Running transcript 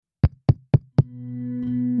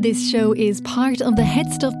This show is part of the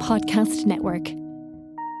Head Stuff Podcast Network.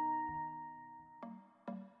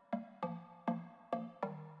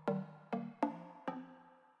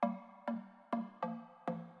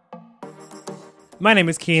 My name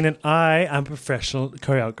is Keen and I am a professional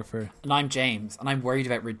choreographer. And I'm James, and I'm worried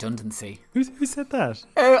about redundancy. Who said that?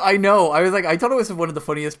 I know. I thought it was one of the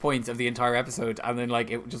funniest points of the entire episode, and then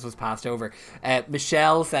it just was passed over.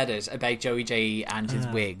 Michelle said it about Joey J and his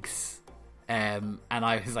wigs. And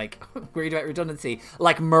I was like, worried about redundancy.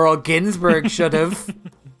 Like Merle Ginsburg should have.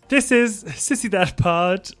 This is Sissy That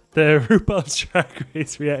Pod, the RuPaul's Drag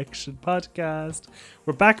Race reaction podcast.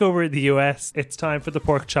 We're back over in the US. It's time for the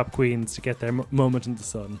pork chop queens to get their moment in the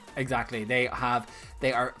sun. Exactly. They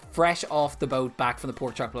are fresh off the boat, back from the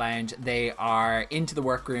pork chop lounge. They are into the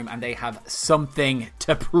workroom and they have something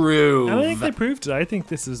to prove. And I think they proved it. I think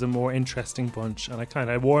this is a more interesting bunch, and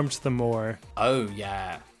I warmed to them more. Oh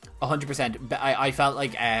yeah. 100%. But I felt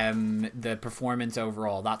like the performance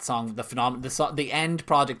overall, that song, the end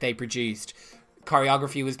project they produced,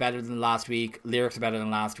 choreography was better than last week, lyrics are better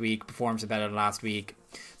than last week, performance was better than last week.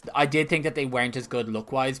 I did think that they weren't as good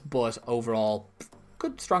look-wise, but overall,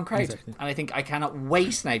 good, strong crowd. Exactly. And I think I cannot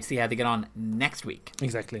wait now to see how they get on next week.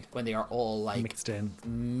 Exactly. When they are all mixed in,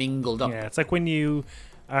 mingled up. Yeah, it's like when you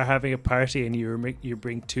are having a party and you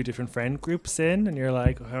bring two different friend groups in and you're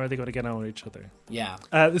like, how are they going to get on with each other? Yeah.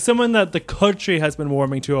 Someone that the country has been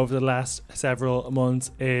warming to over the last several months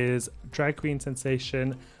is drag queen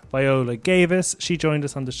sensation Viola Gayvis. She joined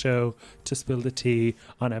us on the show to spill the tea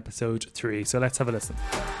on episode 3. So let's have a listen.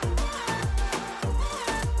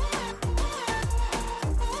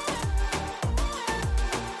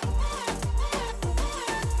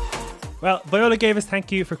 Well, Viola Gayvis,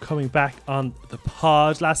 thank you for coming back on the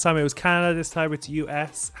pod. Last time it was Canada, this time it's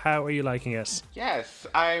US. How are you liking it? Yes,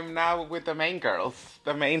 I'm now with the main girls,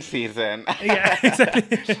 the main season. Yeah,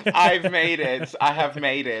 exactly. I've made it. I have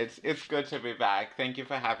made it. It's good to be back. Thank you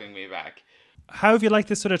for having me back. How have you liked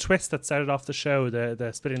this sort of twist that started off the show,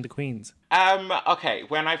 the splitting the queens? Okay,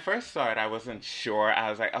 when I first saw it, I wasn't sure.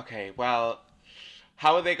 I was like, okay, well,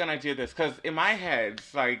 how are they going to do this? Because in my head,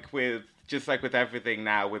 with everything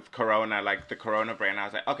now with Corona, like the Corona brain, I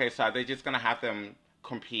was like, okay, so they're just going to have them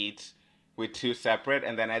compete with two separate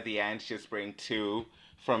and then at the end just bring two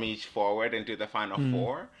from each forward and do the final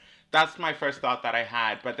 4. That's my first thought that I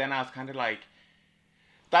had. But then I was kind of like,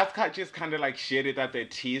 that's just kind of like shitty that they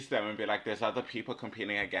tease them and be like, there's other people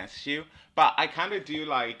competing against you. But I kind of do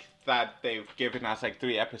like that they've given us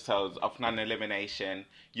 3 episodes of non-elimination.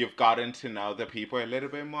 You've gotten to know the people a little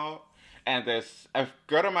bit more. And there's a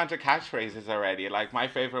good amount of catchphrases already. Like, my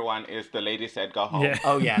favorite one is "The lady said go home." Yeah.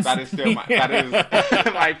 Oh, yes. That is still that is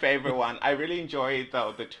my favorite one. I really enjoy,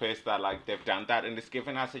 though, the twist that, they've done that. And it's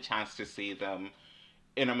given us a chance to see them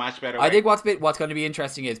in a much better way. I think what's going to be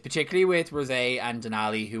interesting is, particularly with Rosé and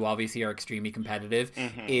Denali, who obviously are extremely competitive,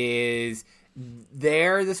 is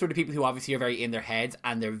they're the sort of people who obviously are very in their heads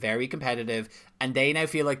and they're very competitive and they now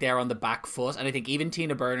feel like they're on the back foot. And I think even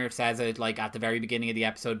Tina Burner says it at the very beginning of the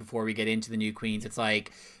episode before we get into the new queens. It's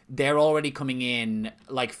like they're already coming in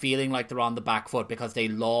feeling like they're on the back foot because they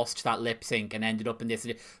lost that lip sync and ended up in this.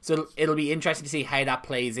 So it'll be interesting to see how that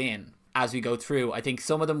plays in as we go through. I think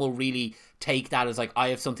some of them will really take that as I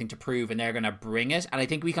have something to prove and they're going to bring it. And I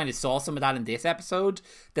think we kind of saw some of that in this episode,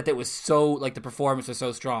 that it was so the performance was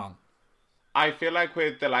so strong. I feel like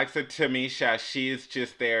with the likes of Tamisha, she's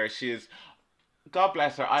just there. She's, God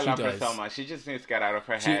bless her. I love her so much. She just needs to get out of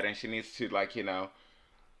her head and she needs to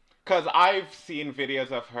because I've seen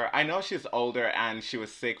videos of her. I know she's older and she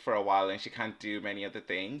was sick for a while and she can't do many of the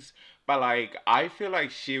things. But I feel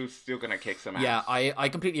like she was still going to kick some ass. Yeah, I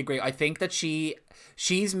completely agree. I think that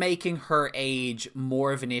she's making her age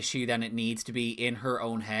more of an issue than it needs to be in her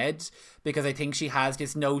own head, because I think she has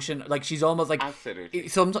this notion, she's almost Absolutely.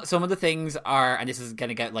 Some of the things are, and this is going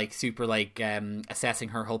to get super assessing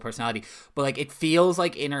her whole personality, but it feels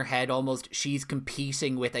like in her head almost she's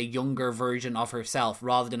competing with a younger version of herself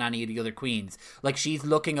rather than any of the other queens. She's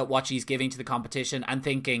looking at what she's giving to the competition and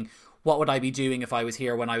thinking, what would I be doing if I was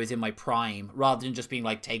here when I was in my prime, rather than just being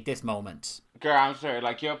take this moment. Girl, I'm sorry,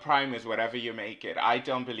 your prime is whatever you make it. I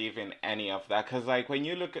don't believe in any of that, because when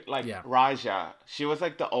you look at Raja, she was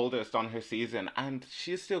the oldest on her season and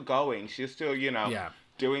she's still going. She's still,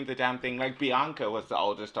 doing the damn thing. Bianca was the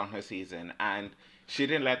oldest on her season and she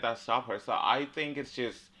didn't let that stop her. So I think it's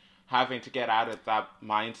just having to get out of that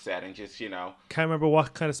mindset and just, Can't remember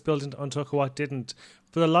what kind of spilled into Untuck, what didn't.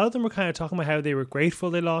 But a lot of them were kind of talking about how they were grateful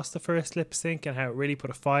they lost the first lip sync and how it really put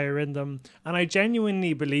a fire in them. And I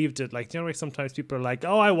genuinely believed it. Like, like sometimes people are like,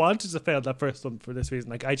 oh, I wanted to fail that first one for this reason.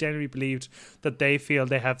 Like, I genuinely believed that they feel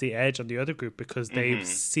they have the edge on the other group because they've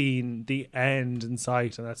seen the end in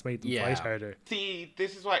sight, and that's made them fight harder. See,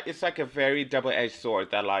 this is why it's like a very double-edged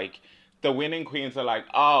sword that, like, the winning queens are like,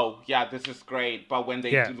 oh, yeah, this is great. But when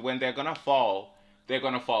they're going to fall, they're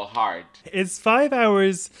going to fall hard. Is 5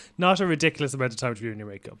 hours not a ridiculous amount of time to be in your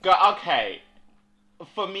makeup? Okay.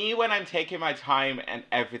 For me, when I'm taking my time and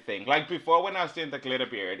everything, like before when I was doing the glitter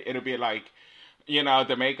beard, it'll be like,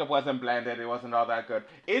 the makeup wasn't blended, it wasn't all that good.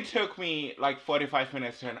 It took me like 45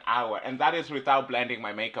 minutes to an hour, and that is without blending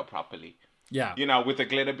my makeup properly. Yeah. With the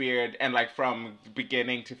glitter beard and like from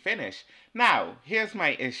beginning to finish. Now, here's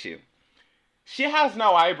my issue. She has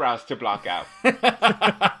no eyebrows to block out.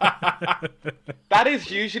 That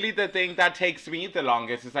is usually the thing that takes me the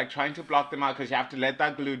longest. It's like trying to block them out because you have to let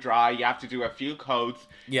that glue dry. You have to do a few coats,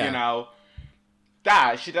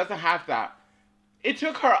 That, she doesn't have that. It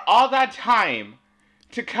took her all that time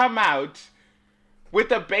to come out with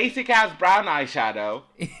the basic-ass brown eyeshadow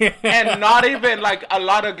and not even, like, a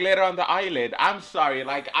lot of glitter on the eyelid. I'm sorry.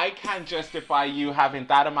 Like, I can't justify you having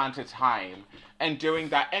that amount of time and doing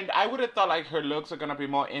that. And I would have thought, like, her looks are going to be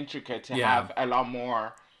more intricate to have a lot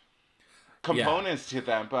more components to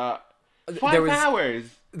them. But 5 hours.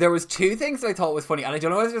 There was two things that I thought was funny. And I don't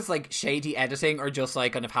know if it's just, like, shady editing or just,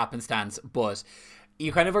 like, kind of happenstance. But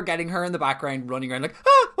you kind of were getting her in the background running around like,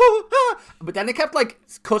 but then it kept like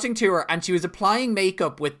cutting to her and she was applying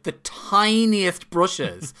makeup with the tiniest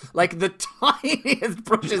brushes. Like the tiniest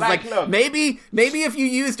brushes. Like look, maybe if you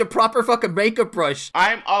used a proper fucking makeup brush.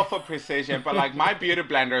 I'm all for precision, but like my beauty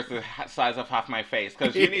blender is the size of half my face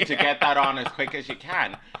because you need to get that on as quick as you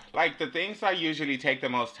can. Like the things that usually take the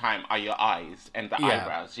most time are your eyes and the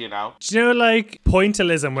eyebrows, Do you know like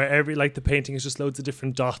pointillism where every like the painting is just loads of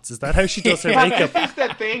different dots? Is that how she does her makeup? This is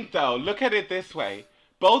the thing though. Look at it this way.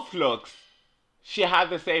 Both looks, she had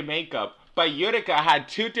the same makeup, but Utica had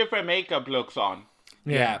two different makeup looks on.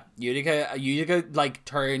 Yeah, Utica like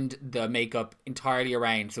turned the makeup entirely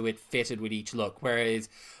around so it fitted with each look, whereas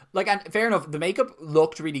like, and fair enough, the makeup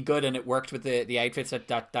looked really good and it worked with the outfits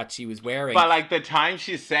that she was wearing. But like the time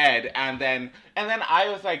she said, and then I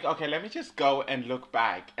was like, okay, let me just go and look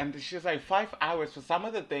back. And she's like 5 hours for some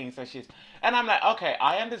of the things that she's, and I'm like, okay,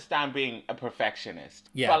 I understand being a perfectionist.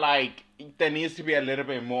 Yeah. But like, there needs to be a little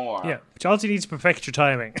bit more. Yeah, but you also need to perfect your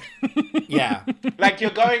timing. Yeah. Like you're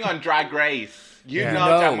going on Drag Race. You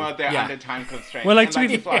know damn well they're under time constraints. Well, like,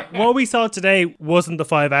 what we saw today wasn't the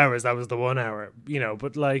 5 hours, that was the 1 hour,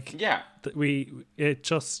 but like, it's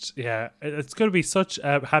going to be such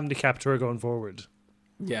a handicap to her going forward.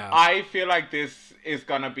 Yeah. I feel like this is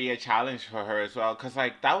going to be a challenge for her as well, because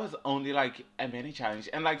like, that was only like a mini challenge.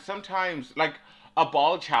 And like, sometimes, like, a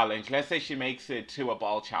ball challenge, let's say she makes it to a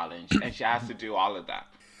ball challenge and she has to do all of that.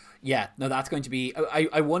 Yeah, no, that's going to be...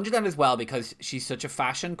 I wonder that as well because she's such a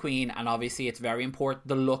fashion queen and obviously it's very important.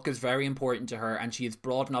 The look is very important to her and she's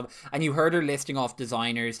brought enough... And you heard her listing off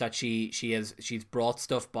designers that she's brought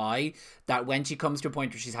stuff by, that when she comes to a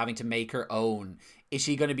point where she's having to make her own, is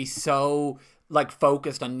she going to be so like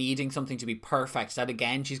focused on needing something to be perfect that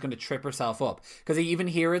again she's going to trip herself up? Because you even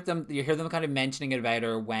hear them kind of mentioning it about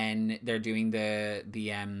her when they're doing the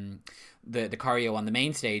choreo on the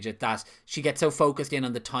main stage, that she gets so focused in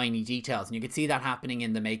on the tiny details, and you can see that happening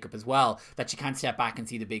in the makeup as well, that she can't step back and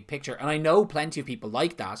see the big picture. And I know plenty of people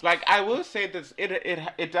like that. Like, I will say this,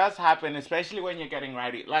 it does happen, especially when you're getting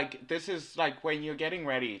ready. Like, this is like when you're getting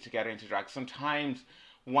ready to get into drag, sometimes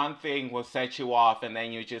one thing will set you off and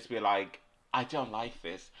then you just be like, I don't like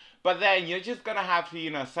this. But then you're just gonna have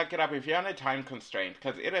to, suck it up if you're on a time constraint,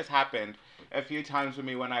 because it has happened a few times with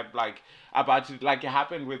me when I'm like about to, like it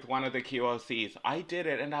happened with one of the QOCs. I did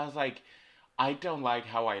it and I was like, I don't like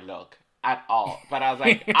how I look at all. But I was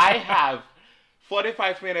like, I have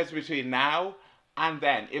 45 minutes between now and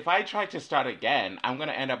then. If I try to start again, I'm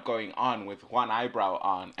gonna end up going on with one eyebrow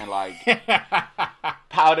on and like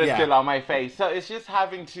powder still on my face. So it's just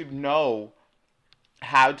having to know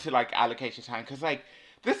how to like allocate your time, because like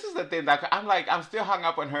this is the thing that I'm still hung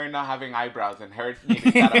up on her not having eyebrows and her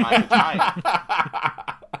needing that amount of time.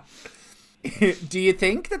 Do you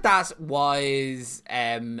think that was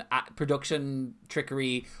production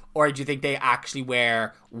trickery, or do you think they actually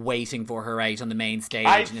were waiting for her out on the main stage?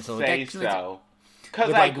 I'd say so. Because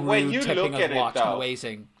like when you look at it though,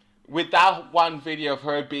 waiting. With that one video of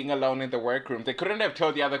her being alone in the workroom, they couldn't have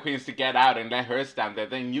told the other queens to get out and let her stand there.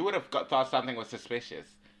 Then you would have thought something was suspicious.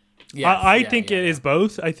 Yes, I think it is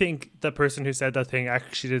both. I think the person who said that thing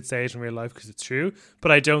actually did say it in real life because it's true.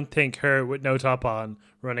 But I don't think her with no top on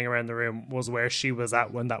running around the room was where she was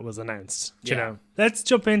at when that was announced. Do you know? Let's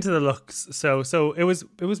jump into the looks. So it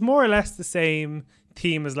was more or less the same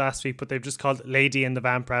theme as last week, but they've just called it Lady and the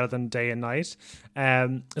Vamp rather than Day and Night.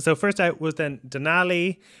 So first out was then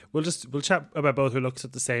Denali. We'll chat about both her looks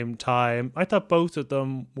at the same time. I thought both of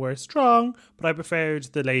them were strong, but I preferred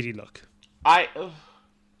the lady look. I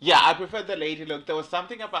prefer the lady look. There was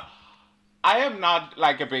something about... I am not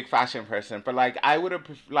like a big fashion person, but like I would have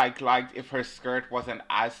liked if her skirt wasn't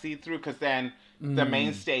as see-through, because then the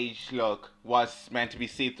main stage look was meant to be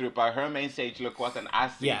see-through, but her main stage look wasn't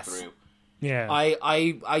as see-through. Yeah.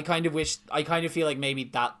 I kind of feel like maybe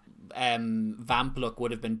that vamp look would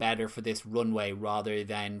have been better for this runway rather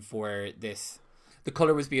than for this. The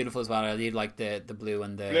colour was beautiful as well. I did like the blue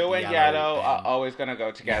and the yellow are always going to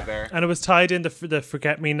go together. And it was tied in the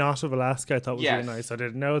Forget Me Not of Alaska. I thought was really nice. I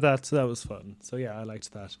didn't know that, so that was fun. So yeah, I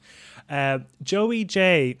liked that. Joey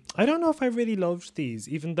J. I don't know if I really loved these,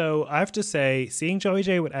 even though I have to say, seeing Joey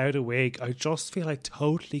J without a wig, I just feel I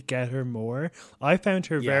totally get her more. I found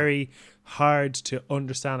her very hard to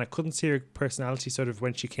understand. I couldn't see her personality sort of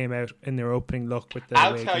when she came out in their opening look with the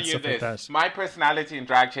wig and stuff like that. My personality in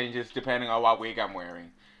drag changes depending on what wig I'm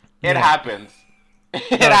wearing. It happens.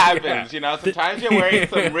 It happens, you know. Sometimes you're wearing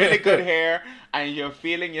some really good hair and you're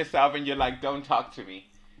feeling yourself and you're like, don't talk to me.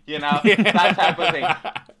 You know, that type of thing.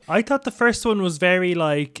 I thought the first one was very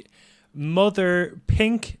like Mother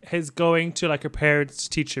Pink is going to like her parents'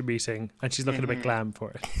 teacher meeting and she's looking a bit glam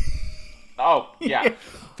for it. Oh, yeah.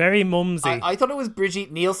 Very mumsy. I thought it was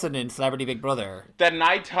Brigitte Nielsen in Celebrity Big Brother. The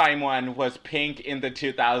nighttime one was Pink in the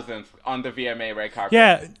 2000s on the VMA red carpet.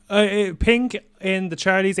 Yeah, Pink in the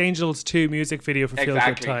Charlie's Angels 2 music video for Feel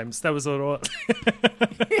Good Times. That was what it was.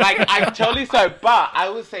 Like, I'm totally sorry, but I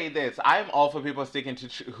would say this. I'm all for people sticking to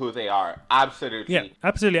who they are. Absolutely. Yeah,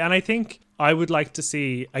 absolutely. And I think I would like to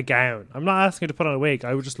see a gown. I'm not asking her to put on a wig.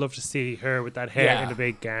 I would just love to see her with that hair in a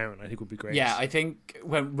big gown. I think would be great. Yeah, I think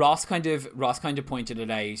when Ross kind of pointed it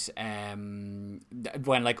out,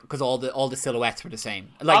 when like because all the silhouettes were the same.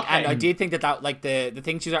 Like, and I did think that like the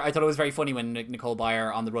thing I thought it was very funny when Nicole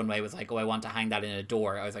Byer on the runway was like, oh, I want to hang that in a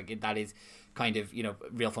door. I was like, that is kind of, you know,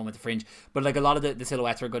 real fun with the fringe. But like a lot of the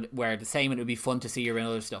silhouettes were the same, and it would be fun to see her in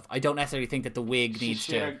other stuff. I don't necessarily think that the wig needs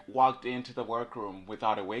to. She should have walked into the workroom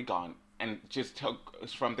without a wig on and just took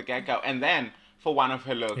from the get-go, and then for one of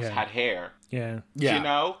her looks had hair. Yeah. You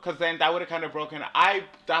know, because then that would have kind of broken.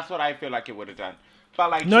 That's what I feel like it would have done.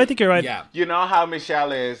 But like, no, I think you're right. Yeah. You know how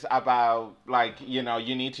Michelle is about like, you know,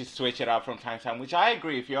 you need to switch it up from time to time, which I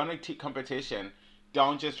agree. If you're on a competition,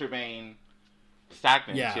 don't just remain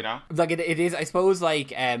stagnant, you know? Like it is, I suppose,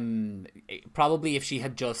 like probably if she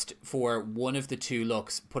had just for one of the two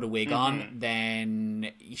looks put a wig on,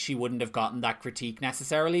 then she wouldn't have gotten that critique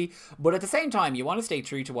necessarily. But at the same time, you want to stay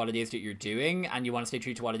true to what it is that you're doing, and you want to stay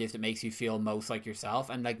true to what it is that makes you feel most like yourself.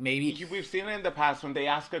 And like maybe we've seen it in the past when they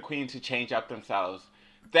ask a queen to change up themselves,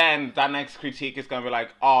 then that next critique is going to be like,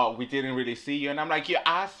 oh, we didn't really see you. And I'm like, you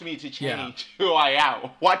asked me to change who I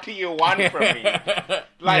am. What do you want from me?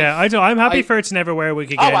 Like, yeah, I don't. I'm happy for her to never wear a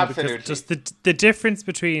wig again. Absolutely. Because just the difference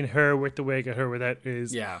between her with the wig and her without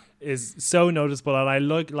is so noticeable. And I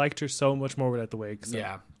liked her so much more without the wig. So.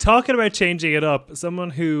 Yeah. Talking about changing it up,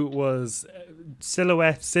 someone who was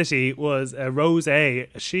Silhouette City was Rose.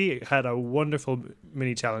 She had a wonderful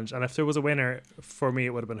mini challenge, and if there was a winner for me,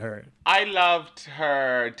 it would have been her. I loved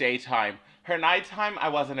her daytime. Her nighttime, I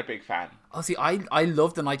wasn't a big fan. Oh, see, I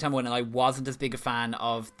loved the nighttime one, and I wasn't as big a fan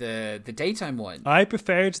of the daytime one. I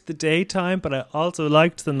preferred the daytime, but I also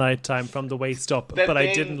liked the nighttime from the waist up.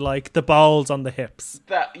 I didn't like the balls on the hips.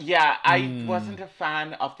 I wasn't a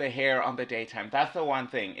fan of the hair on the daytime. That's the one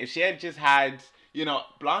thing. If she had just had, you know,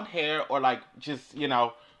 blonde hair, or like just, you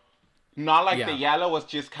know, not like the yellow was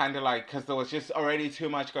just kind of like, because there was just already too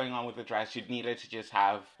much going on with the dress. You needed to just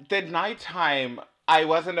have the nighttime. I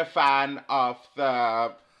wasn't a fan of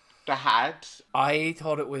the hat. I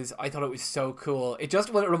thought it was so cool. It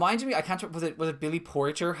reminded me. I can't remember, was it Billy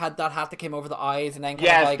Porter had that hat that came over the eyes and then kind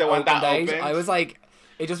of like the one that opened opened. I was like,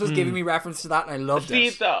 it just was giving me reference to that, and I loved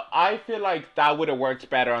it. See, I feel like that would have worked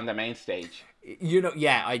better on the main stage. You know,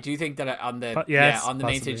 I do think that on the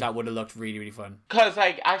main stage that would have looked really, really fun. Because,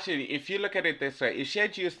 like, actually, if you look at it this way, if she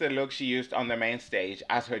had used the look she used on the main stage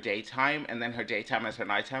as her daytime, and then her daytime as her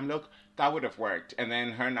nighttime look, that would have worked. And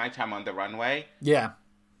then her nighttime on the runway. Yeah.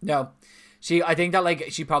 No. I think that like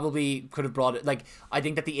she probably could have brought it. Like I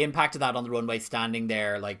think that the impact of that on the runway, standing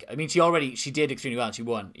there, like I mean, she did extremely well and she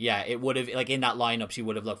won. Yeah, it would have like in that lineup she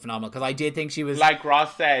would have looked phenomenal because I did think she was like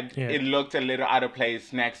Ross said, it looked a little out of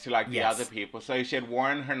place next to like the other people. So if she had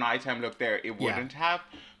worn her nighttime look there, it wouldn't have.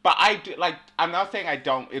 But I do, like. I'm not saying I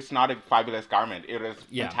don't. It's not a fabulous garment. It was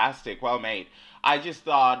fantastic, well made. I just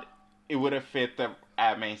thought it would have fit the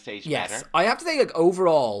main stage better. I have to say, like,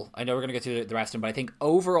 overall, I know we're going to get to the rest of them, but I think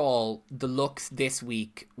overall, the looks this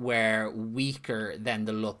week were weaker than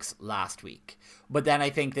the looks last week. But then I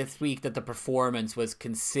think this week that the performance was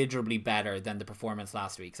considerably better than the performance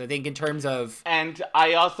last week. So I think in terms of... And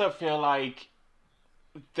I also feel like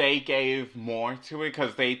they gave more to it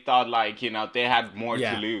because they thought, like, you know, they had more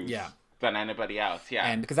to lose. Than anybody else,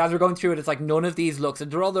 And because as we're going through it, it's like none of these looks,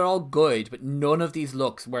 and they're all good, but none of these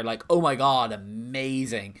looks were like, oh my god,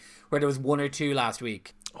 amazing. Where there was one or two last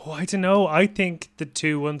week. Oh, I don't know. I think the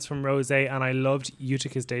two ones from Rosé, and I loved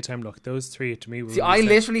Utica's daytime look. Those three to me were. See, I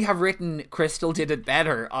literally have written Crystal did it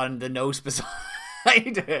better on the note beside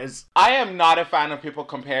it. I am not a fan of people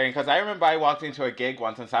comparing because I remember I walked into a gig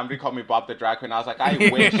once and somebody called me Bob the Drag Queen. I was like, I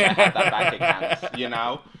wish I had that bank account, you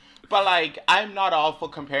know. But, like, I'm not all for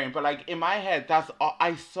comparing. But, like, in my head, that's all,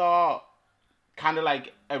 I saw kind of,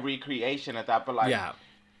 like, a recreation of that. But, like,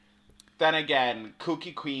 then again,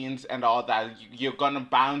 Cookie Queens and all that, you're going to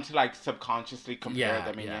bound to, like, subconsciously compare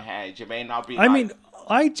them in your head. You may not be, I mean,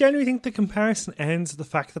 I genuinely think the comparison ends with the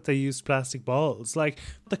fact that they used plastic balls. Like,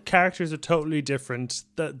 the characters are totally different.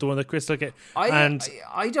 The one that Crystal get. I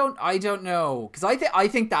don't know. Because I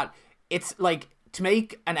think that it's, like... To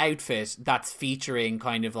make an outfit that's featuring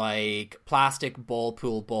kind of like plastic ball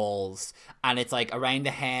pool balls and it's like around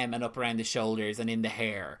the hem and up around the shoulders and in the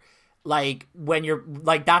hair, like when you're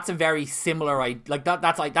like that's a very similar like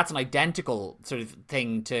that's an identical sort of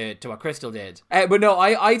thing to what Crystal did. But no,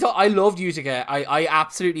 I thought I loved Utica. I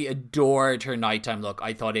absolutely adored her nighttime look.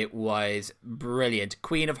 I thought it was brilliant.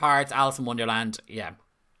 Queen of Hearts, Alice in Wonderland. Yeah.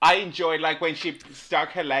 I enjoyed, like, when she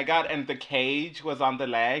stuck her leg out and the cage was on the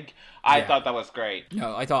leg. I thought that was great.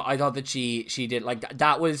 No, I thought that she did, like,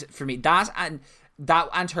 that was, for me, that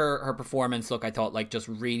and her performance look, I thought, like, just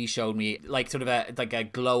really showed me, like, sort of a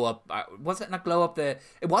glow up. Was it not glow up? It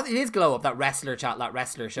is glow up, that wrestler show on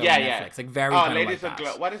Netflix. Like, very kind of like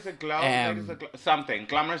that. What is it, glow? Something.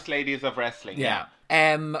 Glamorous Ladies of Wrestling. Yeah.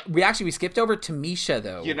 We skipped over Tamisha,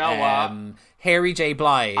 though. You know what? Harry J.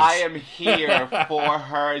 Blige. I am here for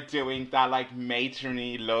her doing that, like,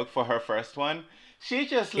 matronly look for her first one. She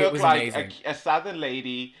just looked like a southern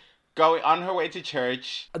lady going on her way to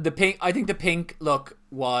church. I think the pink look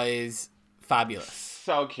was fabulous.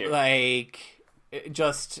 So cute. Like,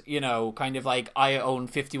 just, you know, kind of like, I own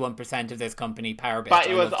 51% of this company, power bitch. But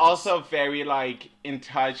it was also very, like, in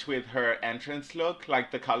touch with her entrance look,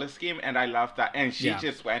 like the color scheme, and I loved that. And she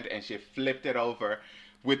just went and she flipped it over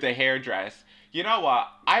with the hairdress. You know what?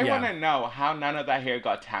 I want to know how none of that hair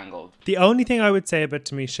got tangled. The only thing I would say about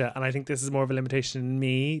Tamisha, and I think this is more of a limitation in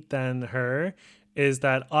me than her, is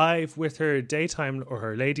that with her daytime or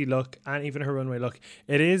her lady look and even her runway look,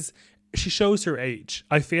 she shows her age.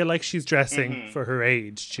 I feel like she's dressing for her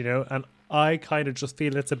age, you know? And I kind of just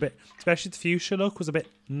feel it's a bit, especially the fuchsia look was a bit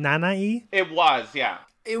nana-y. It was, yeah.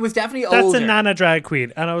 It was definitely older. That's a nana drag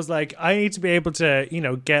queen. And I was like, I need to be able to, you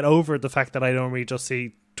know, get over the fact that I don't really just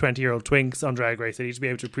see 20-year-old twinks on Drag Race. I need to be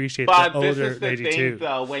able to appreciate the older lady too. But this is the thing,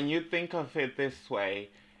 though. When you think of it this way,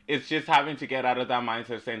 it's just having to get out of that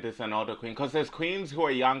mindset of saying this is an older queen. Because there's queens who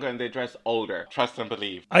are younger and they dress older. Trust and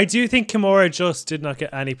believe. I do think Kimura just did not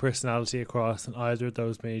get any personality across in either of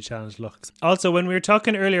those mini challenge looks. Also, when we were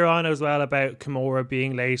talking earlier on as well about Kimura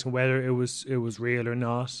being late and whether it was real or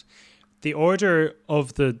not, the order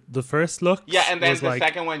of the first look, and then the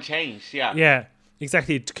second one changed. Yeah,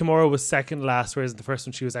 exactly. Kimura was second last, whereas in the first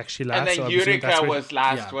one she was actually last. And then Utica was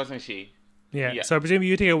last, wasn't she? Yeah, so I presume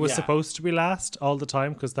Utica was supposed to be last all the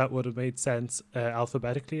time because that would have made sense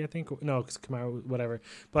alphabetically, I think. No, because Kimura, whatever.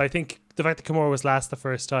 But I think the fact that Kimura was last the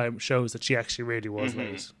first time shows that she actually really was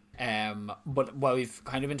late. But while we've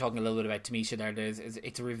kind of been talking a little bit about Tamisha there,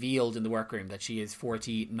 it's revealed in the workroom that she is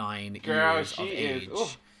 49 years of age. Ooh.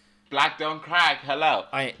 Black don't crack. Hello.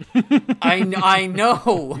 I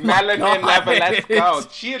know. Melanin never lets go.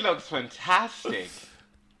 She looks fantastic.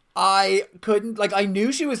 I couldn't I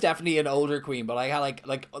knew she was definitely an older queen, but I had like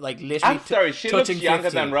literally. I'm sorry, she looks younger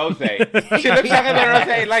than Rosé. She looks younger than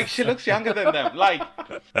Rosé. Like she looks younger than them. Like,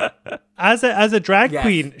 as a drag Yes.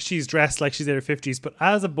 queen, she's dressed like she's in her 50s, but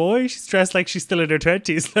as a boy, she's dressed like she's still in her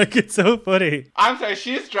 20s. Like, it's so funny. I'm sorry,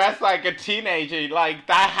 she's dressed like a teenager. Like,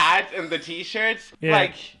 that hat and the t-shirts. Yeah.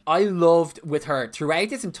 Like, I loved with her throughout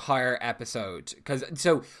this entire episode, because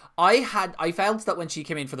I felt that when she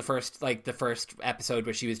came in for the first episode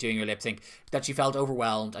where she was doing her lip sync, that she felt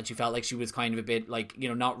overwhelmed and she felt like she was kind of a bit like, you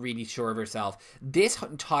know, not really sure of herself. This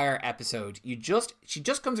entire episode, she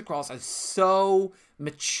just comes across as so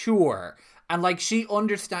mature. And like she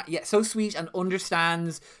so sweet, and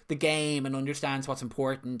understands the game and understands what's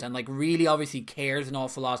important, and like really obviously cares an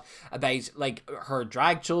awful lot about like her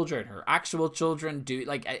drag children, her actual children.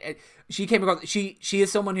 She came across. She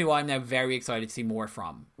is someone who I'm now very excited to see more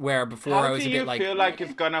from. Where before I was a bit like, how do you feel like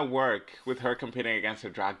it's gonna work with her competing against her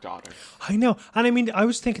drag daughter? I know. And I mean, I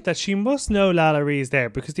was thinking that she must know Lala Ree is there,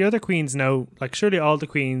 because the other queens know, like, surely all the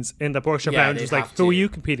queens in the workshop lounge was like, who are you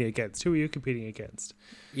competing against? Who are you competing against?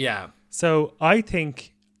 Yeah. So I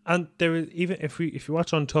think, and there is, even if you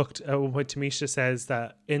watch Untucked, at one point Tamisha says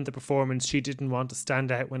that in the performance she didn't want to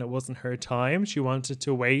stand out when it wasn't her time. She wanted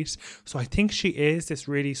to wait. So I think she is this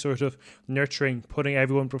really sort of nurturing, putting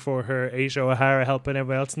everyone before her. Asia O'Hara helping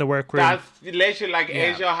everyone else in the workroom. That's literally like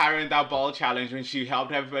Asia O'Hara in that ball challenge when she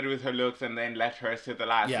helped everybody with her looks and then left hers to the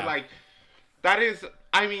last. Yeah. So like, that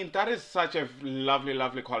is such a lovely,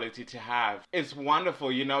 lovely quality to have. It's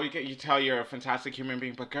wonderful, you know. You tell you're a fantastic human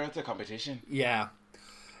being, but girl, it's a competition. Yeah.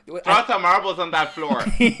 Throw some marbles on that floor.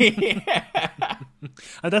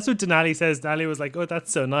 And that's what Denali says. Denali was like, oh,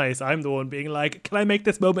 that's so nice. I'm the one being like, can I make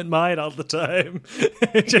this moment mine all the time?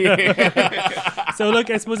 So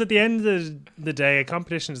look, I suppose at the end of the day, a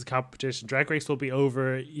competition is a competition. Drag Race will be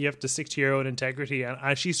over. You have to stick to your own integrity.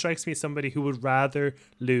 And she strikes me as somebody who would rather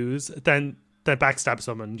lose than backstab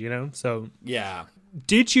someone, you know? So Yeah.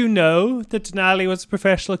 Did you know that Denali was a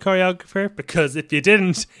professional choreographer? Because if you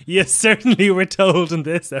didn't, you certainly were told in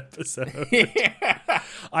this episode.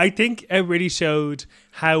 I think it really showed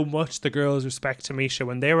how much the girls respect Tamisha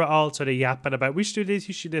when they were all sort of yapping about, we should do this,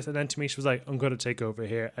 you should do this. And then Tamisha was like, I'm going to take over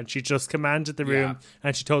here. And she just commanded the room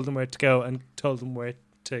and she told them where to go and told them where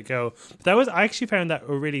to go. But I actually found that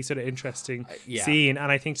a really sort of interesting scene. And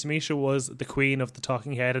I think Tamisha was the queen of the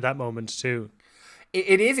talking head at that moment too.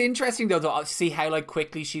 It is interesting though to see how like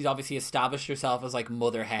quickly she's obviously established herself as like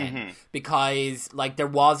mother hen, because like there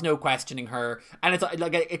was no questioning her, and it's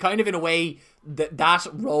like it kind of in a way that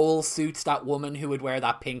role suits that woman who would wear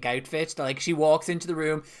that pink outfit. Like she walks into the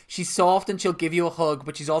room, she's soft and she'll give you a hug,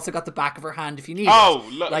 but she's also got the back of her hand if you need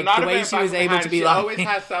it. Look, like not the way she was able to be she like, always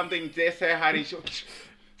has something this her honey.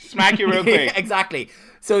 Smack you real quick. Exactly.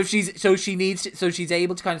 So she's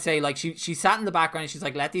able to kind of say like she sat in the background and she's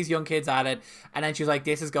like, let these young kids at it, and then she was like,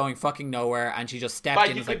 this is going fucking nowhere, and she just stepped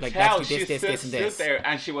in and was like let's do this and this. There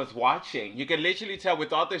and she was watching. You could literally tell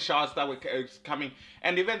with all the shots that were coming,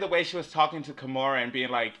 and even the way she was talking to Kimura and being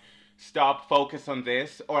like, stop, focus on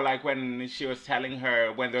this, or like when she was telling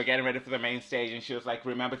her when they were getting ready for the main stage and she was like,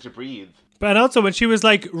 remember to breathe. But also when she was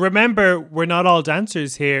like, remember, we're not all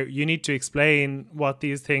dancers here. You need to explain what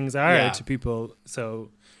these things are to people. So,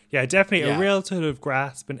 yeah, definitely a real sort of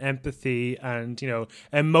grasp and empathy and, you know,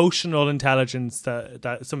 emotional intelligence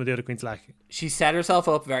that some of the other queens lack. She set herself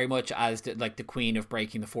up very much as the queen of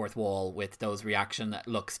breaking the fourth wall with those reaction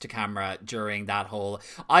looks to camera during that whole.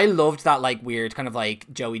 I loved that like weird kind of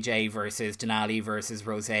like Joey J versus Denali versus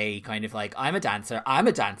Rosé kind of like, I'm a dancer, I'm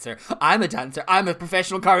a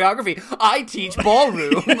professional choreography, I teach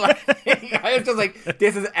ballroom. I was just like,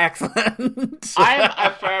 this is excellent. I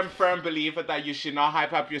am a firm believer that you should not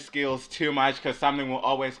hype up your skills too much because something will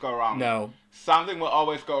always go wrong. No. Something will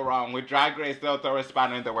always go wrong. With Drag Race, they'll throw a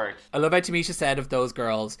spanner in the works. I love how Tamisha said of those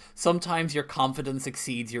girls, sometimes your confidence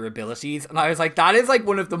exceeds your abilities. And I was like, that is like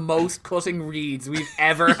one of the most cutting reads we've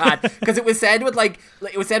ever had. Because it was said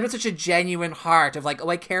with such a genuine heart of like, oh,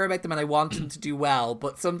 I care about them and I want them to do well.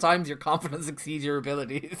 But sometimes your confidence exceeds your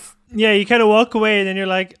abilities. Yeah, you kind of walk away and then you're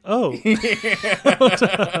like, oh.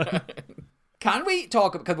 Can we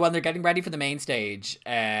talk, because when they're getting ready for the main stage,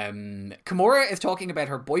 Kimura is talking about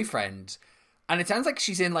her boyfriend. And it sounds like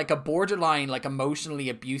she's in like a borderline, like emotionally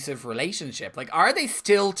abusive relationship. Like, are they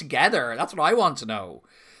still together? That's what I want to know.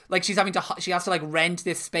 Like, she has to like rent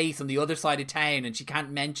this space on the other side of town, and she can't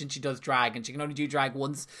mention she does drag, and she can only do drag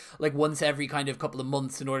once every kind of couple of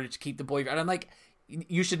months in order to keep the boyfriend. And I'm like,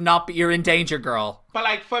 you should not be, you're in danger, girl. But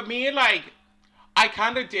like, for me, like, I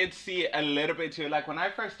kind of did see a little bit too. Like, when I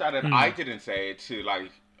first started, I didn't say it to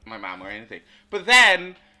like my mom or anything. But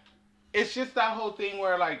then it's just that whole thing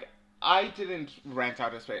where like, I didn't rent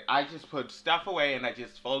out a space. I just put stuff away and I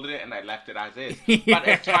just folded it and I left it as is. But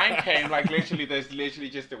as time came, like literally, there's literally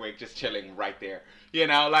just a wig just chilling right there. You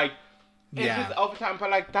know, like It's just overtime, but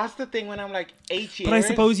like that's the thing when I'm like 8 years. But I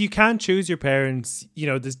suppose you can choose your parents. You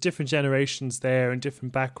know, there's different generations there and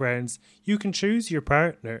different backgrounds. You can choose your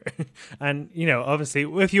partner, and you know, obviously,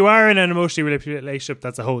 if you are in an emotionally manipulative relationship,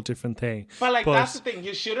 that's a whole different thing. But like that's the thing,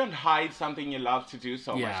 you shouldn't hide something you love to do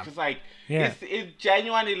so much, because like it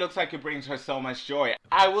genuinely looks like it brings her so much joy.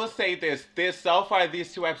 I will say this so far,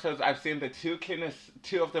 these 2 episodes, I've seen the two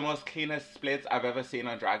of the most cleanest splits I've ever seen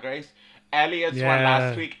on Drag Race. Elliot's one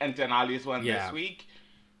last week and Denali's one this week.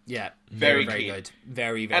 Yeah, very good.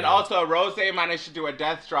 Very, very and good. also, Rose managed to do a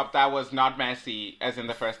death drop that was not messy, as in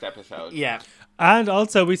the first episode. Yeah. And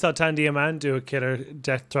also, we saw Tandy Aman do a killer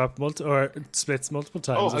death drop or splits multiple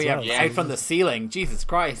times as well. Out from the ceiling. Jesus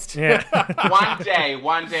Christ. Yeah.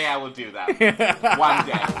 One day I will do that. One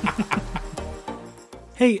day.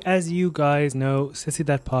 Hey, as you guys know, Sissy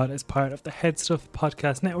That Pod is part of the Head Stuff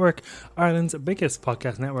Podcast Network, Ireland's biggest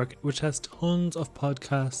podcast network, which has tons of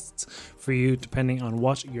podcasts for you, depending on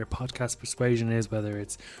what your podcast persuasion is, whether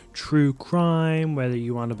it's true crime, whether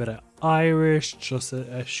you want a bit of Irish, just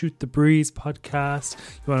a Shoot the Breeze podcast,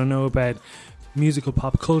 you want to know about musical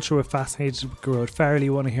pop culture. We're fascinated with Gerard Farrelly.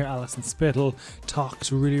 You want to hear Alison Spittle talk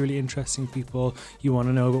to really, really interesting people. You want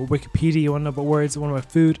to know about Wikipedia. You want to know about words. You want to know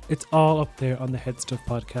about food. It's all up there on the Head Stuff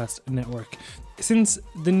Podcast Network. Since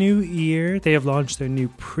the new year, they have launched their new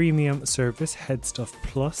premium service, Head Stuff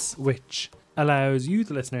Plus, which allows you,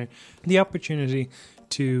 the listener, the opportunity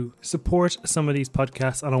to support some of these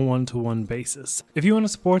podcasts on a one-to-one basis. If you want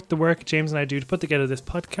to support the work James and I do to put together this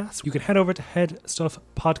podcast, you can head over to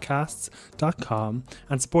headstuffpodcasts.com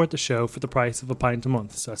and support the show for the price of a pint a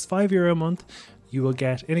month. So that's €5 a month. You will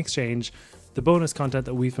get, in exchange, the bonus content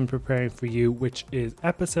that we've been preparing for you, which is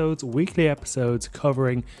weekly episodes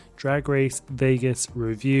covering Drag Race Vegas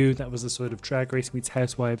review. That was a sort of Drag Race meets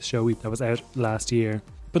Housewives show that was out last year.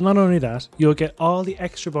 But not only that, you'll get all the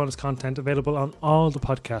extra bonus content available on all the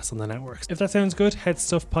podcasts on the networks. If that sounds good,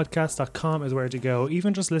 headstuffpodcast.com is where to go.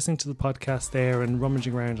 Even just listening to the podcast there and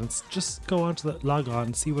rummaging around, and just go on to the log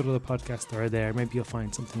on, see what other podcasts there are there. Maybe you'll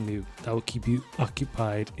find something new that will keep you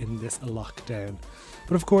occupied in this lockdown.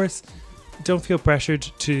 But of course, don't feel pressured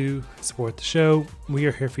to support the show. We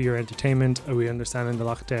are here for your entertainment. We understand in the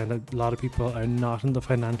lockdown that a lot of people are not in the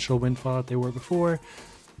financial windfall that they were before.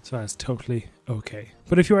 So that's totally okay.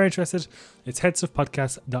 But if you are interested, it's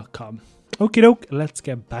headstuffpodcast.com. Okie doke, let's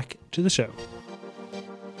get back to the show.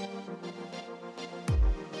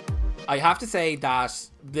 I have to say that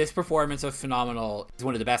this performance of Phenomenal is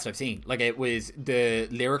one of the best I've seen. Like, it was, the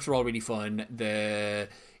lyrics were all really fun.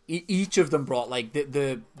 Each of them brought, like,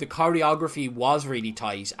 the choreography was really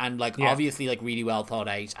tight and, like, obviously, like, really well thought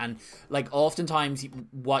out. And, like, oftentimes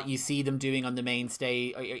what you see them doing on the main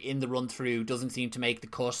stage in the run through doesn't seem to make the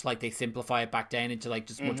cut. Like, they simplify it back down into, like,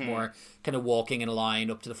 just much more kind of walking in a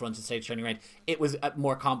line up to the front of the stage, turning around. It was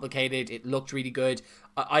more complicated. It looked really good.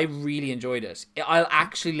 I really enjoyed it. I'll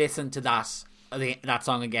actually listen to that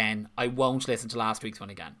song again. I won't listen to last week's one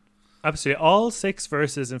again. Absolutely. All 6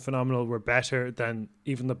 verses in Phenomenal were better than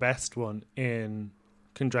even the best one in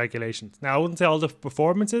Congratulations. Now, I wouldn't say all the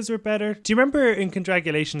performances were better. Do you remember in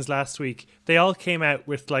Congratulations last week, they all came out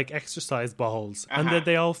with like exercise balls and then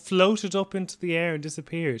they all floated up into the air and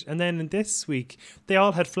disappeared. And then in this week, they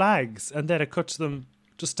all had flags and then it cut to them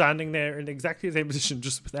just standing there in exactly the same position,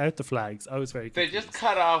 just without the flags. I was very confused. They just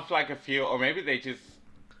cut off like a few, or maybe they just...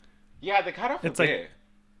 Yeah, they cut off a bit.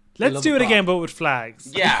 Let's do it again, but with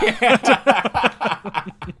flags. Yeah.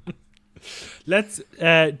 Let's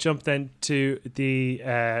jump then to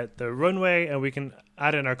the runway, and we can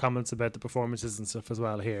add in our comments about the performances and stuff as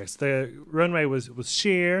well here. So the runway was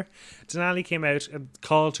sheer. Denali came out and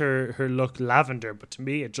called her look lavender, but to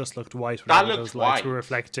me it just looked white. That looked looked lights white. were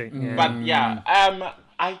reflecting. Yeah. But yeah,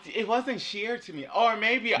 it wasn't sheer to me, or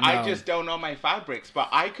maybe I just don't know my fabrics, but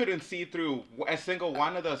I couldn't see through a single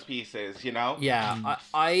one of those pieces, you know? Yeah,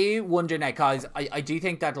 I wonder now, because I do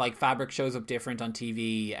think that like fabric shows up different on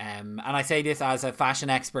TV, and I say this as a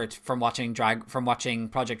fashion expert from watching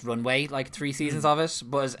Project Runway, like 3 seasons of it,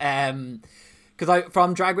 but because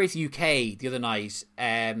from Drag Race UK the other night,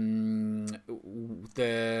 there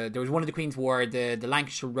was one of the queens wore the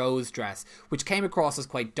Lancashire Rose dress, which came across as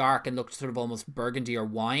quite dark and looked sort of almost burgundy or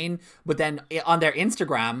wine, but then on their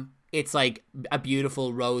Instagram it's like a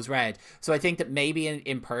beautiful rose red. So I think that maybe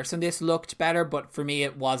in person this looked better, but for me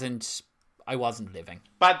it wasn't. I wasn't living.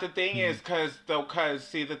 But the thing is, because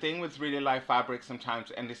see, the thing with really light fabrics sometimes,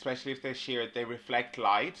 and especially if they're sheer, they reflect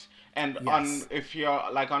light. And if you're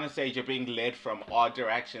like on a stage, you're being lit from all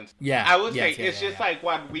directions. Yeah, I would say it's just like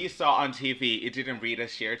what we saw on TV. It didn't read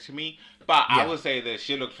as sheer to me, but I would say that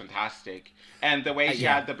she looked fantastic, and the way she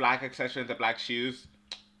had the black accessory and the black shoes,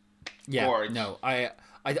 Yeah, gorge. no,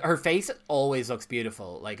 her face always looks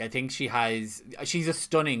beautiful. Like, I think she's a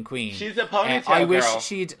stunning queen. She's a ponytail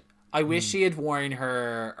girl. I wish she had worn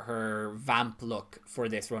her vamp look for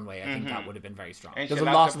this runway. I think that would have been very strong. And There's she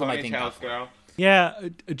a loves lot the of them I think ponytails, that girl. Yeah,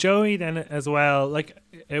 Joey then as well. Like,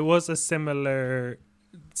 it was a similar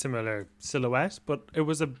silhouette, but it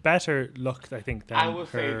was a better look, I think, than I will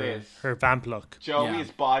say this. her vamp look. Joey's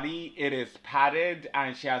body, it is padded,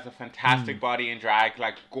 and she has a fantastic body in drag,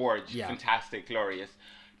 like gorge, fantastic, glorious.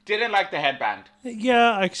 Didn't like the headband.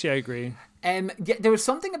 Yeah, actually, I agree. Yeah, there was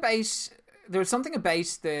something about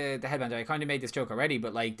the headband. I kind of made this joke already,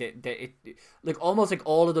 but like like almost like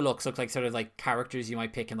all of the looks look like sort of like characters you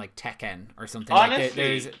might pick in like Tekken or something.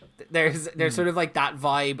 Honestly, like there's sort of like that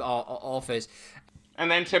vibe off it. And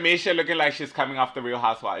then Tamisha looking like she's coming off the Real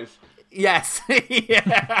Housewives. Yes,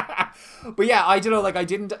 yeah, but yeah, I don't know. Like, I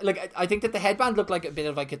didn't like. I think that the headband looked like a bit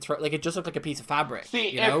of like like it just looked like a piece of fabric. See,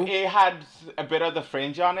 you know? if it had a bit of the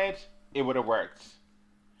fringe on it, it would have worked.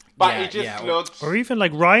 But it just looked... Or even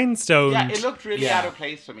like rhinestones. Yeah, it looked really out of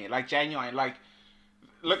place for me. Like, genuine. Like,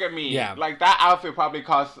 look at me. Yeah. Like, that outfit probably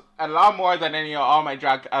cost a lot more than all my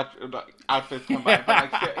drag outfits combined.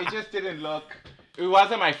 But, like, it just didn't look... It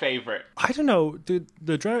wasn't my favorite. I don't know.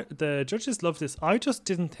 The judges loved this. I just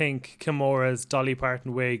didn't think Kimura's Dolly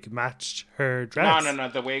Parton wig matched her dress. No.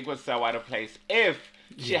 The wig was so out of place. If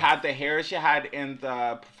she had the hair she had in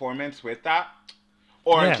the performance with that...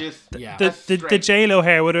 Or just the J-Lo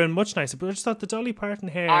hair would have been much nicer, but I just thought the Dolly Parton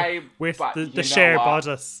hair with the sheer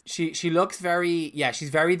bodice. She looks very she's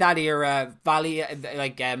very that era Valley of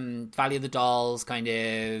the Dolls kind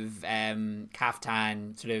of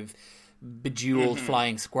caftan sort of bejeweled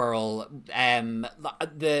flying squirrel.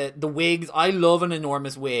 The wigs, I love an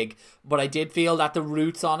enormous wig, but I did feel that the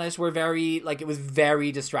roots on it were very it was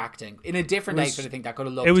very distracting. In a different outfit, I think that could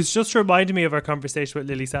have looked. It was just reminding me of our conversation with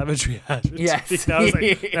Lily Savage we had. Yes. I was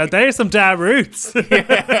like, now there's some damn roots. No,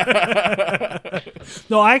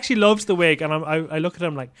 I actually loved the wig, and I look at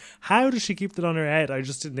him like, how does she keep that on her head? I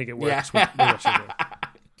just didn't think it worked with what she did.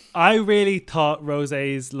 I really thought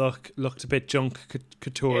Rosé's look looked a bit junk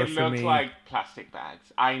couture for me. It looked like plastic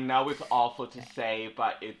bags. I know it's awful to say,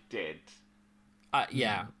 but it did.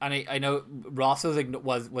 Yeah, and I know Ross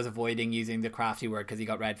was avoiding using the crafty word because he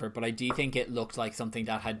got red for it, but I do think it looked like something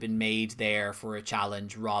that had been made there for a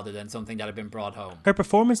challenge rather than something that had been brought home. Her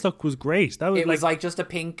performance look was great. It was like just a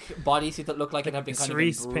pink bodysuit that looked like it had been kind of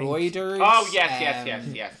embroidered. Pink. Oh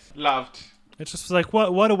yes, loved. It just was like,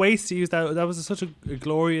 what a waste to use that. That was such a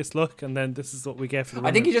glorious look, and then this is what we get for the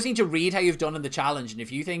I think you just need to read how you've done in the challenge, and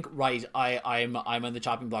if you think, right, I'm on the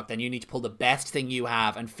chopping block, then you need to pull the best thing you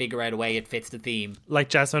have and figure out a way it fits the theme. Like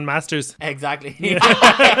Jasmine Masters. Exactly. Yeah.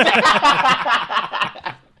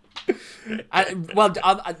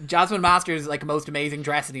 Jasmine Masters' most amazing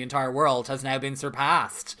dress in the entire world has now been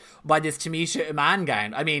surpassed by this Tamisha Iman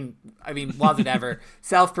gown. I mean, was it ever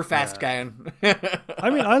self-professed gown?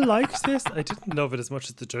 I liked this. I didn't love it as much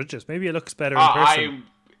as the judges. Maybe it looks better in person.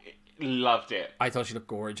 I loved it. I thought she looked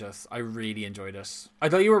gorgeous. I really enjoyed it. I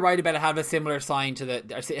thought you were right about it having a similar sign to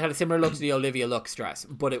it had a similar look to the Olivia Lux dress,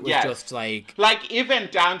 but it was just like even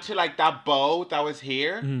down to that bow that was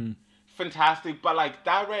here. Fantastic, but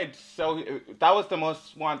that red, that was the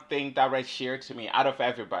most one thing that red sheared to me out of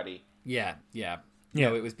everybody. Yeah.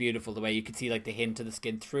 No, it was beautiful the way you could see the hint of the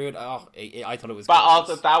skin through it. I thought it was. But gorgeous.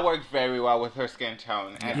 also that worked very well with her skin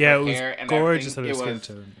tone and her it was hair and gorgeous. Everything. Her It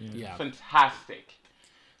skin was tone. fantastic.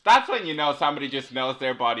 That's when you know somebody just knows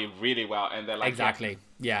their body really well, and they're like exactly.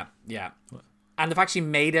 Yeah. And the fact she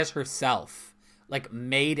made it herself.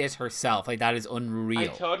 That is unreal. I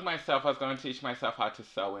told myself I was going to teach myself how to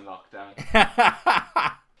sew in lockdown.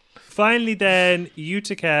 Finally then,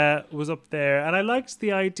 Utica was up there, and I liked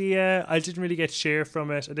the idea. I didn't really get cheer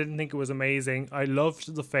from it. I didn't think it was amazing. I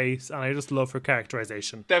loved the face, and I just love her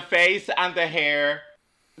characterization. The face and the hair,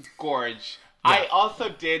 gorge. Yeah. I also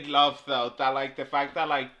did love though that the fact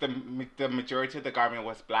that the majority of the garment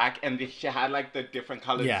was black and she had the different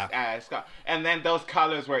colors. And then those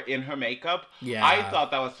colors were in her makeup. Yeah, I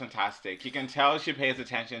thought that was fantastic. You can tell she pays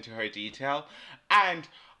attention to her detail, and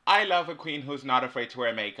I love a queen who's not afraid to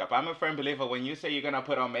wear makeup. I'm a firm believer when you say you're gonna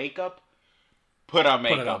put on makeup, put on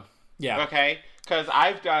makeup. Put it on. Yeah. Okay, because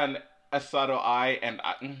I've done a subtle eye and.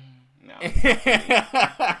 No.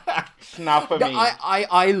 It's not for me.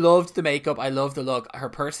 I loved the makeup. I loved the look. Her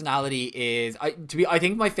personality is I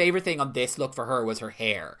think my favorite thing on this look for her was her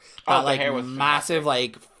hair. That the hair was massive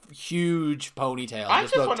huge ponytail. I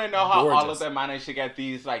just want to know how all of them managed to get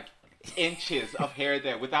these inches of hair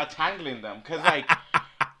there without tangling them, because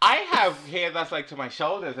I have hair that's to my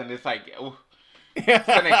shoulders, and it's it's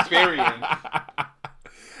an experience.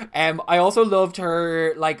 I also loved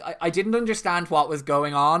her, like, I didn't understand what was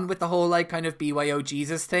going on with the whole, like, kind of BYO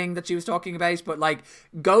Jesus thing that she was talking about, but, like,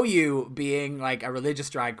 go you being, like, a religious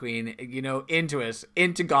drag queen, you know,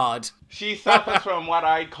 into God. She suffers from what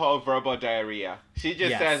I call verbal diarrhea. She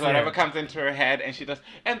just says whatever comes into her head, and she does,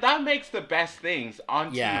 and that makes the best things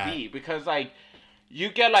on TV, because, like, you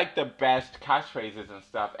get, like, the best catchphrases and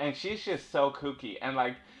stuff, and she's just so kooky, and,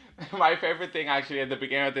 like, my favorite thing, actually, at the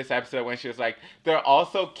beginning of this episode, when she was like, they're all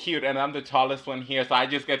so cute, and I'm the tallest one here, so I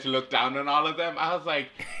just get to look down on all of them. I was like,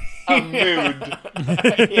 a mood.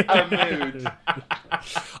 A mood.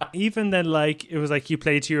 Even then, like, it was like you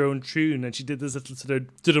play to your own tune, and she did this little sort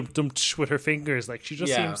of dum-dum with her fingers. Like, she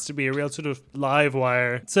just seems to be a real sort of live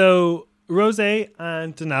wire. So Rosé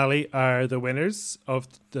and Denali are the winners of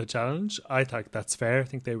the challenge. I think that's fair. I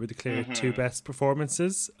think they were the clear two best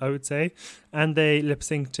performances, I would say. And they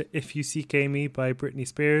lip-synced to If You Seek Amy by Britney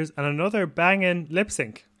Spears, and another banging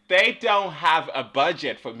lip-sync. They don't have a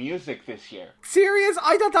budget for music this year. Serious?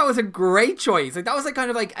 I thought that was a great choice. Like, that was like kind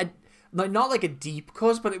of like a, like, not like a deep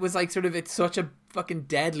cut, but it was like sort of, it's such a fucking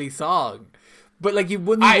deadly song. But like, you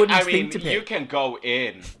wouldn't think to pick. You can go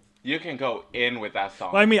in. You can go in with that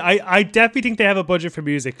song. Well, I mean, I definitely think they have a budget for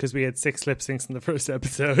music, because we had 6 lip syncs in the first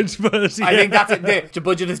episode. But yeah. I think that's it. The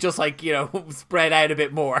budget is just like, you know, spread out a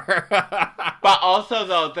bit more. But also,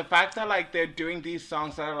 though, the fact that, like, they're doing these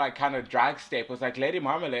songs that are, like, kind of drag staples, like Lady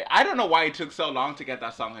Marmalade. I don't know why it took so long to get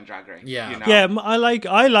that song on Drag Race. Yeah. You know? Yeah,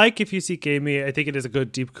 I like If You Seek Amy. I think it is a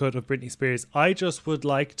good deep cut of Britney Spears. I just would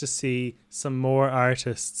like to see some more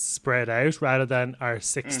artists spread out rather than our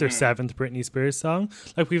 6th or 7th Britney Spears song.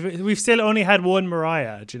 Like, we've still only had one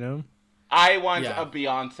Mariah, do you know? I want a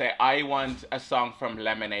Beyonce. I want a song from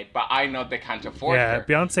Lemonade, but I know they can't afford her.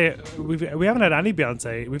 Yeah, Beyonce. We haven't had any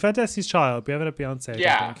Beyonce. We've had Destiny's Child. We haven't had Beyonce.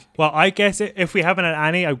 Yeah. I don't think. Well, I guess if we haven't had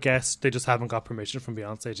any, I guess they just haven't got permission from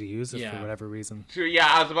Beyonce to use it for whatever reason. True, yeah,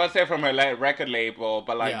 I was about to say from her record label,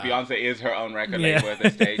 but like Beyonce is her own record label at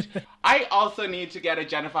this stage. I also need to get a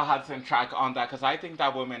Jennifer Hudson track on that, because I think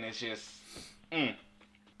that woman is just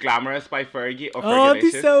Glamorous by Fergie or Fergalicious. Oh, it'd be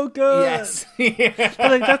so good. Yes.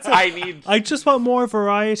 But like, I just want more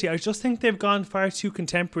variety. I just think they've gone far too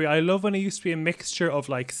contemporary. I love when it used to be a mixture of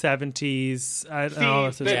like 70s and all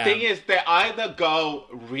that. The thing is, they either go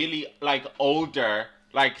really like older,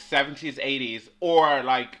 like 70s, 80s, or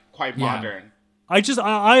like quite modern.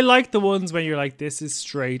 I like the ones when you're like, this is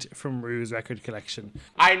straight from Rue's record collection.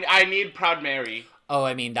 I need Proud Mary. Oh,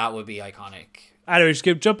 I mean, that would be iconic. Anyway, just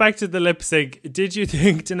jump back to the lip sync. Did you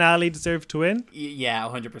think Denali deserved to win? Yeah,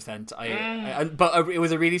 100%. But it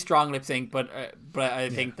was a really strong lip sync. But I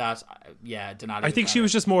think that Denali. I think she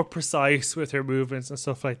was just more precise with her movements and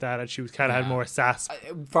stuff like that, and she was kind of had more sass.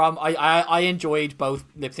 I enjoyed both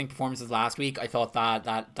lip sync performances last week. I thought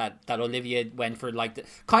that Olivia went for like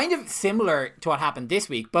kind of similar to what happened this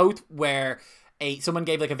week. Both where someone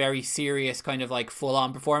gave like a very serious kind of like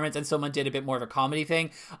full-on performance, and someone did a bit more of a comedy thing.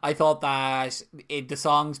 I thought that the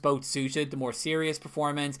songs both suited the more serious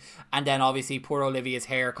performance, and then obviously poor Olivia's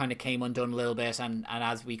hair kind of came undone a little bit, and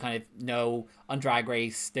as we kind of know on Drag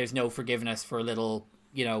Race, there's no forgiveness for little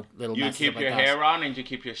you keep your hair on and you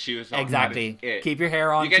keep your shoes on. Exactly. Keep your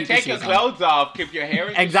hair on. You can take your clothes off, keep your hair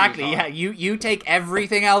and exactly, your shoes on. You take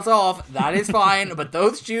everything else off, that is fine, but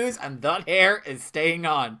those shoes and that hair is staying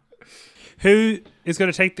on. Who is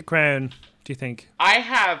going to take the crown, do you think?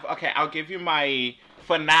 I'll give you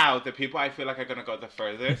for now, the people I feel like are going to go the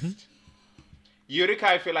furthest. Utica,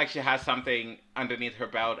 I feel like she has something underneath her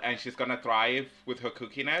belt and she's going to thrive with her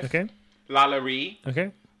kookiness. Okay. Lalaurie.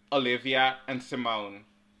 Okay. Olivia and Simone.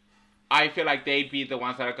 I feel like they'd be the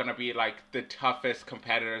ones that are going to be like the toughest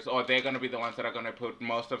competitors, or they're going to be the ones that are going to put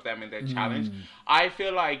most of them in their challenge. I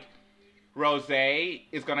feel like Rosé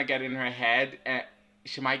is going to get in her head and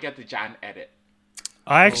she might get the Jan edit.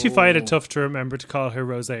 I actually find it tough to remember to call her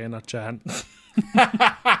Rosé and not Jan.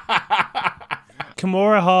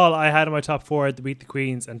 Kimora Hall I had in my top 4 at the Beat the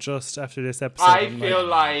Queens, and just after this episode I feel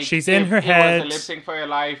like she's in her head. If it was a lip sync for your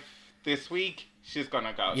life this week, she's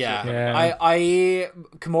gonna go. Yeah. I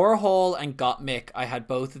Kimora Hall and Gottmik, I had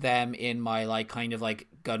both of them in my like kind of like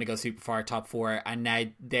gonna go super far top 4, and now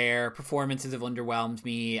their performances have underwhelmed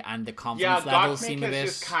me, and the confidence levels seem a bit.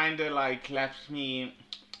 Just kind of like left me.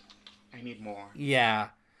 I need more. Yeah.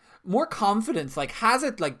 More confidence, like has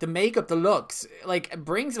it, like the makeup, the looks, like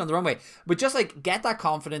brings it on the runway, but just like get that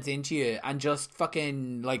confidence into you and just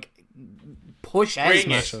fucking like push out.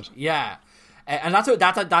 Smash it. Yeah. And that's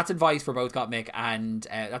advice for both Gottmik and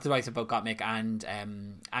that's advice that both Gottmik and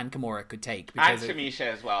Kimora could take. And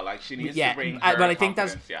Tamisha as well. Like she needs to bring her but I think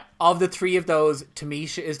confidence. of the three of those,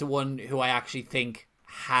 Tamisha is the one who I actually think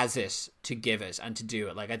has it to give it and to do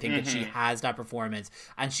it. Like, I think that she has that performance,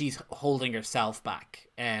 and she's holding herself back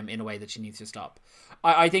in a way that she needs to stop.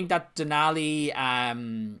 I think that Denali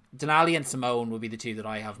and Simone will be the two that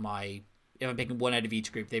I have if I'm picking one out of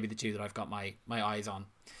each group, they'd be the two that I've got my eyes on.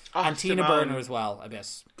 And Tina Burner as well, a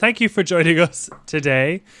bit. Thank you for joining us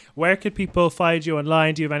today. Where could people find you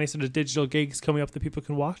online? Do you have any sort of digital gigs coming up that people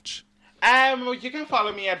can watch? You can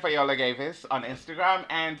follow me at Viola Gayvis on Instagram,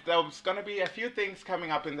 and there's going to be a few things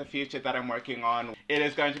coming up in the future that I'm working on. It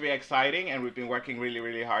is going to be exciting, and we've been working really,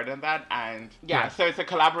 really hard on that. And so it's a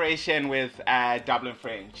collaboration with Dublin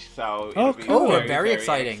Fringe. So very, very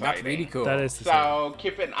exciting. That's really cool. That is so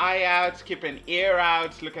keep an eye out, keep an ear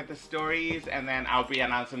out, look at the stories, and then I'll be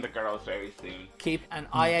announcing the girls very soon. Keep an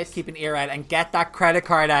eye out, keep an ear out, and get that credit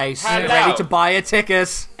card out. Hello. Ready to buy a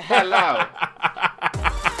ticket. Hello.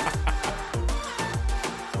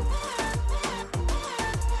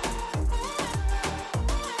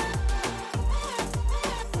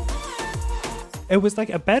 It was like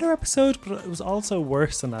a better episode, but it was also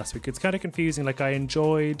worse than last week. It's kind of confusing. Like, I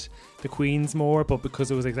enjoyed the Queens more, but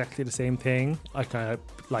because it was exactly the same thing, I kind of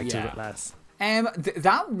liked it a bit less.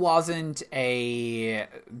 That wasn't a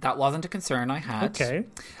concern I had. Okay.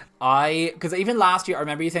 Because even last year, I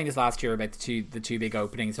remember you saying this last year about the two big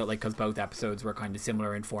openings. So, like, because both episodes were kind of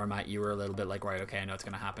similar in format, you were a little bit like, right, okay, I know it's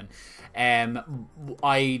going to happen.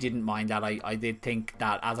 I didn't mind that. I did think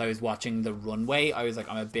that as I was watching the runway, I was like,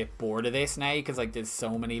 I'm a bit bored of this now, because like there's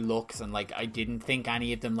so many looks, and like I didn't think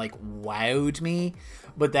any of them like wowed me.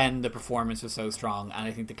 But then the performance was so strong, and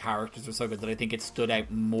I think the characters were so good that I think it stood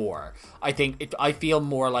out more. I feel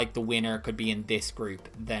more like the winner could be in this group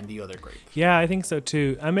than the other group. Yeah, I think so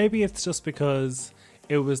too. And maybe it's just because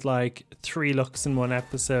it was like 3 looks in one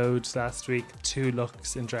episode last week, 2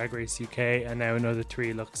 looks in Drag Race UK, and now another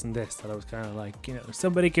 3 looks in this, that I was kind of like,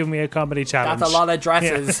 somebody give me a comedy challenge. That's a lot of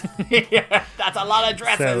dresses. Yeah. That's a lot of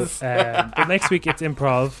dresses. So, but next week it's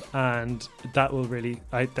improv, and that will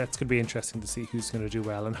that's going to be interesting to see who's going to do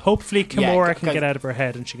well. And hopefully Kimora can get out of her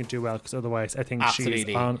head and she can do well, because otherwise I think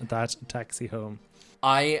she's on that taxi home.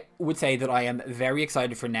 I would say that I am very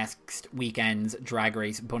excited for next weekend's Drag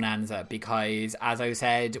Race Bonanza, because as I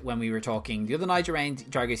said when we were talking the other night around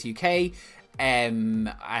Drag Race UK,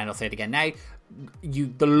 and I'll say it again now,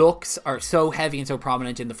 the looks are so heavy and so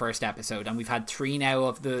prominent in the first episode, and we've had 3 now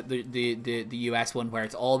of the US one where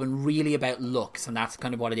it's all been really about looks, and that's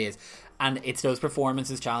kind of what it is. And it's those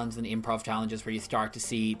performances challenges and improv challenges where you start to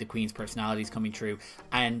see the Queen's personalities coming through.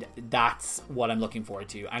 And that's what I'm looking forward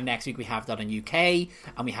to. And next week we have that on UK,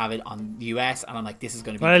 and we have it on the US. And I'm like, this is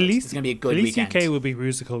going to be good. This is going to be a good weekend. At least UK will be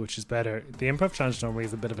musical, which is better. The improv challenge normally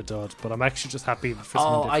is a bit of a dud, but I'm actually just happy for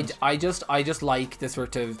something different. I just like the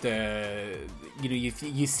sort of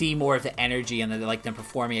you see more of the energy, and like them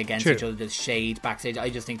performing against each other, the shade backstage.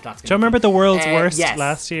 I just think that's. Do you remember the world's worst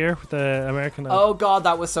last year with the American? Oh God,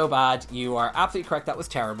 that was so bad. You are absolutely correct. That was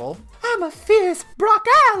terrible. I'm a fierce Brock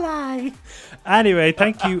ally. Anyway,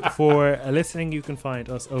 thank you for listening. You can find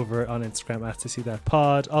us over on Instagram at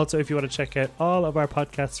 @ToSeeThatPod. Also, if you want to check out all of our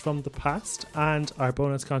podcasts from the past and our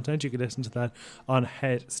bonus content, you can listen to that on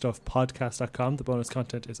headstuffpodcast.com. The bonus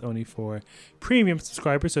content is only for premium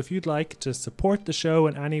subscribers. So if you'd like to support the show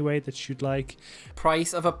in any way that you'd like,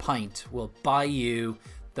 price of a pint will buy you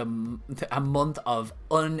a month of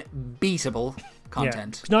unbeatable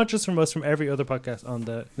content. Yeah, not just from us, from every other podcast on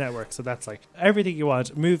the network. So that's like everything you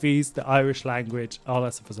want: movies, the Irish language, all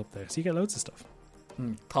that stuff is up there. So you get loads of stuff.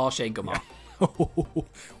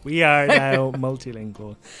 We are now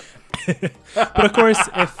multilingual. But of course,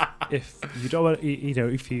 if you don't want,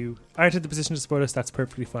 if you aren't in the position to support us, that's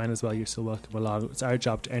perfectly fine as well. You're still welcome along. It's our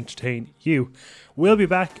job to entertain you. We'll be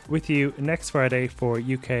back with you next Friday for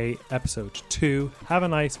UK episode 2. Have a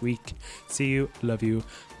nice week. See you. Love you.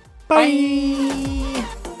 Bye.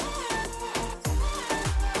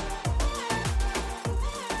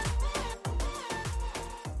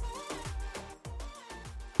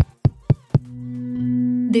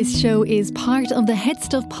 This show is part of the Head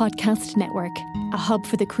Stuff Podcast Network, a hub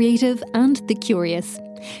for the creative and the curious.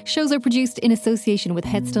 Shows are produced in association with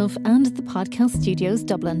Head Stuff and the Podcast Studios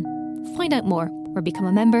Dublin. Find out more or become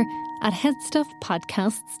a member at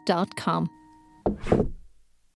headstuffpodcasts.com.